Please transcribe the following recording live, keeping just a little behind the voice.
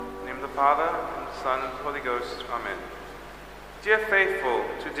Father, and the Son, and the Holy Ghost. Amen. Dear faithful,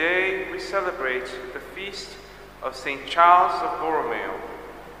 today we celebrate the feast of St. Charles of Borromeo.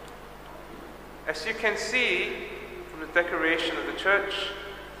 As you can see from the decoration of the church,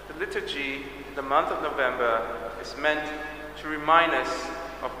 the liturgy in the month of November is meant to remind us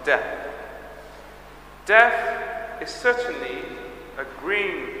of death. Death is certainly a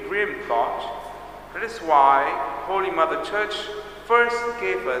grim thought. That is why Holy Mother Church first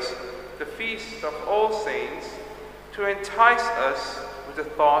gave us the Feast of All Saints to entice us with the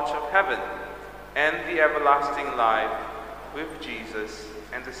thought of heaven and the everlasting life with Jesus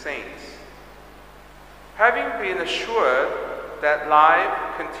and the saints. Having been assured that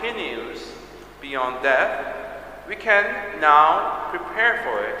life continues beyond death, we can now prepare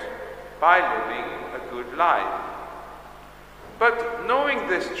for it by living a good life. But knowing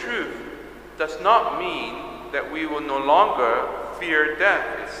this truth does not mean that we will no longer fear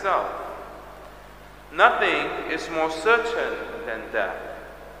death itself. Nothing is more certain than death,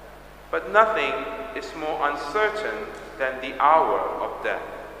 but nothing is more uncertain than the hour of death.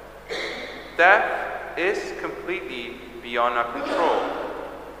 Death is completely beyond our control.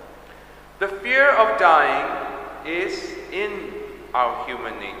 The fear of dying is in our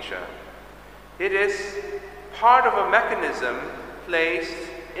human nature. It is part of a mechanism placed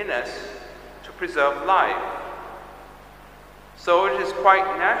in us to preserve life. So it is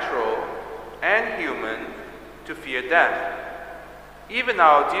quite natural and human to fear death. Even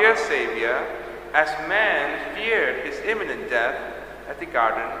our dear Savior, as man, feared his imminent death at the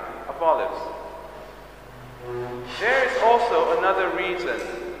Garden of Olives. There is also another reason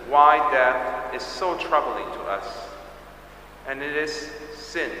why death is so troubling to us, and it is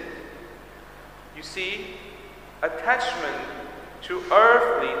sin. You see, attachment to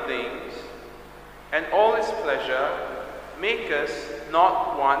earthly things and all its pleasure make us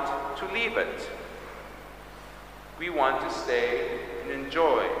not want to leave it. We want to stay and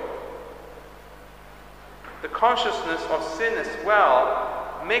enjoy. The consciousness of sin as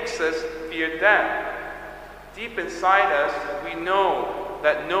well makes us fear death. Deep inside us, we know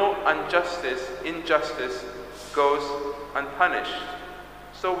that no injustice goes unpunished.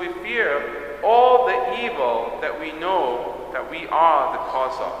 So we fear all the evil that we know that we are the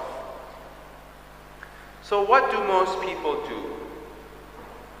cause of. So what do most people do?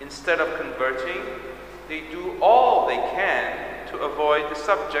 Instead of converting, they do all they can to avoid the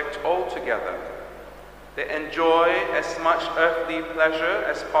subject altogether. They enjoy as much earthly pleasure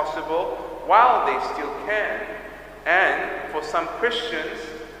as possible while they still can. And for some Christians,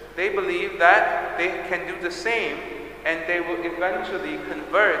 they believe that they can do the same and they will eventually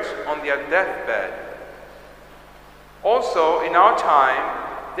convert on their deathbed. Also, in our time,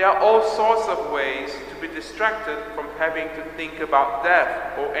 there are all sorts of ways to be distracted from having to think about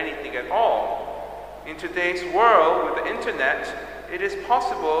death or anything at all. In today's world, with the internet, it is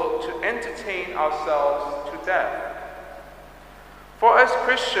possible to entertain ourselves to death. For us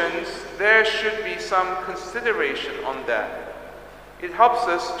Christians, there should be some consideration on death. It helps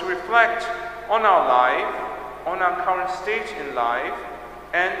us to reflect on our life, on our current stage in life,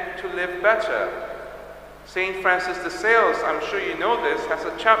 and to live better. St. Francis de Sales, I'm sure you know this, has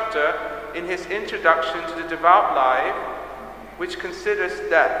a chapter in his introduction to the devout life which considers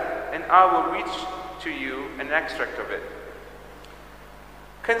death, and I will read to you an extract of it.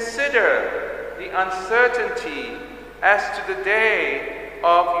 Consider the uncertainty as to the day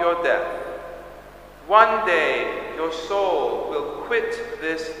of your death. One day your soul will quit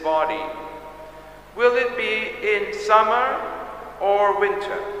this body. Will it be in summer or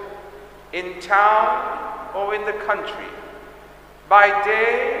winter? In town or in the country? By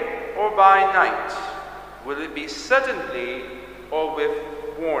day or by night? Will it be suddenly or with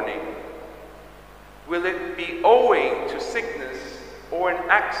warning? Will it be owing to sickness or an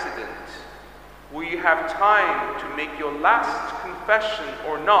accident? Will you have time to make your last confession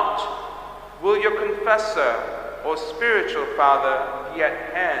or not? Will your confessor or spiritual father be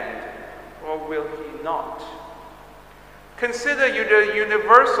at hand, or will he not? Consider the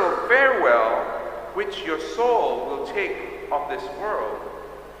universal farewell which your soul will take of this world.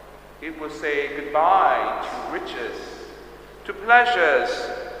 It will say goodbye to riches, to pleasures,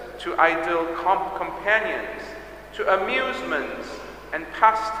 to idle companions, to amusements and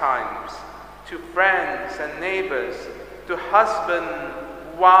pastimes, to friends and neighbors, to husband,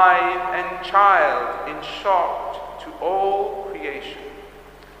 wife, and child, in short, to all creation.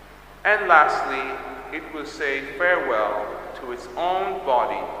 And lastly, it will say farewell to its own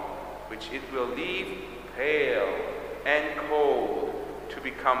body, which it will leave pale and cold to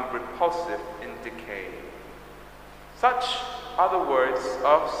become repulsive in decay. Such are the words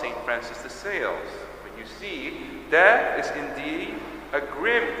of St. Francis de Sales. But you see, death is indeed a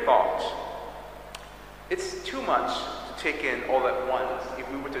grim thought. It's too much to take in all at once.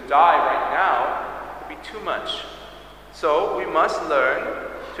 If we were to die right now, it would be too much. So we must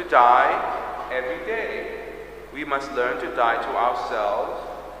learn to die every day. We must learn to die to ourselves,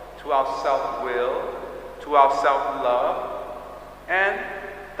 to our self-will, to our self-love. And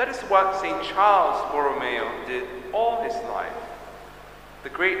that is what St. Charles Borromeo did all his life. The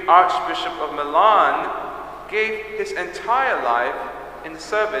great Archbishop of Milan gave his entire life in the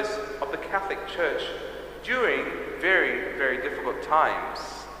service of the Catholic Church during very, very difficult times.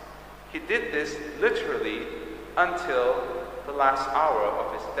 He did this literally until the last hour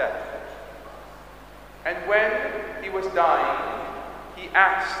of his death. And when he was dying, he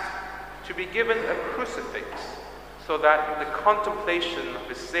asked to be given a crucifix so that the contemplation of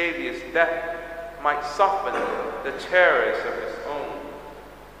his Savior's death might soften the terrors of his own.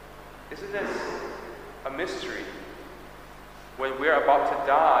 Isn't this a mystery? When we're about to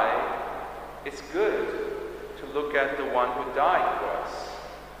die, it's good to look at the one who died for us,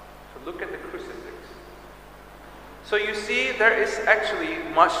 to look at the crucifix. So you see, there is actually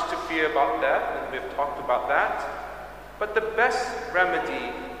much to fear about death, and we've talked about that. But the best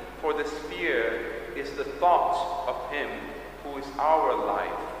remedy for this fear is the thought of Him who is our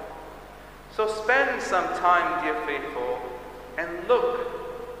life. So spend some time, dear faithful, and look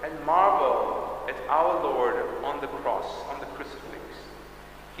and marvel at our Lord on the cross, on the crucifix.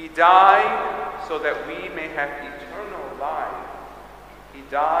 He died so that we may have eternal life. He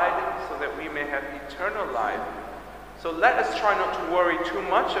died so that we may have eternal life. So let us try not to worry too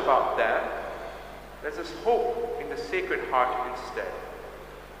much about death. Let us hope in the Sacred Heart instead.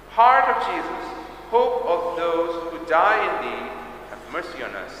 Heart of Jesus, hope of those who die in thee, have mercy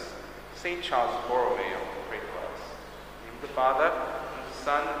on us. St. Charles Borromeo, pray for us. In the name of the Father, and the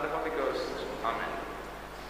Son, and the Holy Ghost. Amen.